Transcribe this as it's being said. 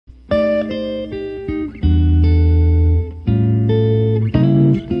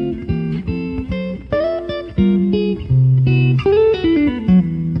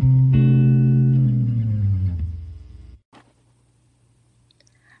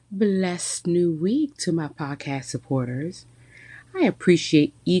Blessed new week to my podcast supporters. I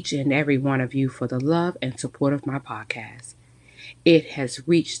appreciate each and every one of you for the love and support of my podcast. It has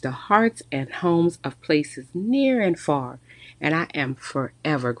reached the hearts and homes of places near and far, and I am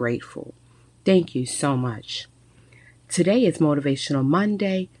forever grateful. Thank you so much. Today is Motivational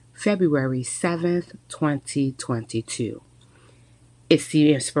Monday, February 7th, 2022. It's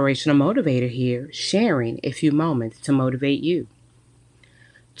the Inspirational Motivator here, sharing a few moments to motivate you.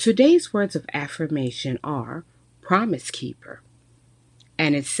 Today's words of affirmation are Promise Keeper,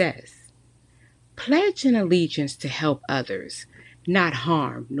 and it says, pledge an allegiance to help others, not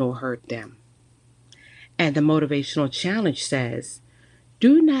harm nor hurt them. And the motivational challenge says,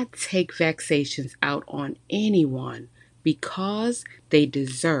 do not take vexations out on anyone because they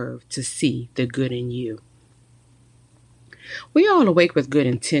deserve to see the good in you. We all awake with good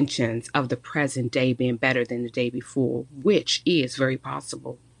intentions of the present day being better than the day before, which is very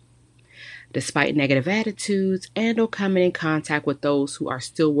possible. Despite negative attitudes and or coming in contact with those who are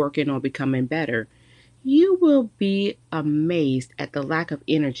still working on becoming better, you will be amazed at the lack of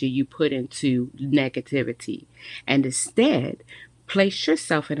energy you put into negativity, and instead place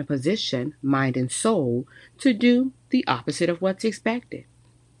yourself in a position, mind and soul, to do the opposite of what's expected.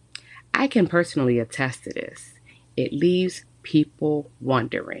 I can personally attest to this. It leaves people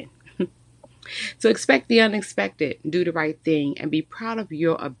wondering. So expect the unexpected, do the right thing, and be proud of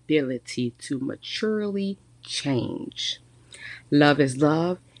your ability to maturely change. Love is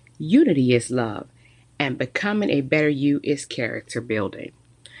love, unity is love, and becoming a better you is character building.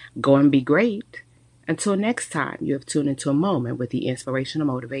 Go and be great. Until next time you have tuned into a moment with the Inspirational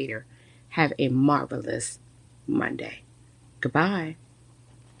Motivator, have a marvelous Monday. Goodbye.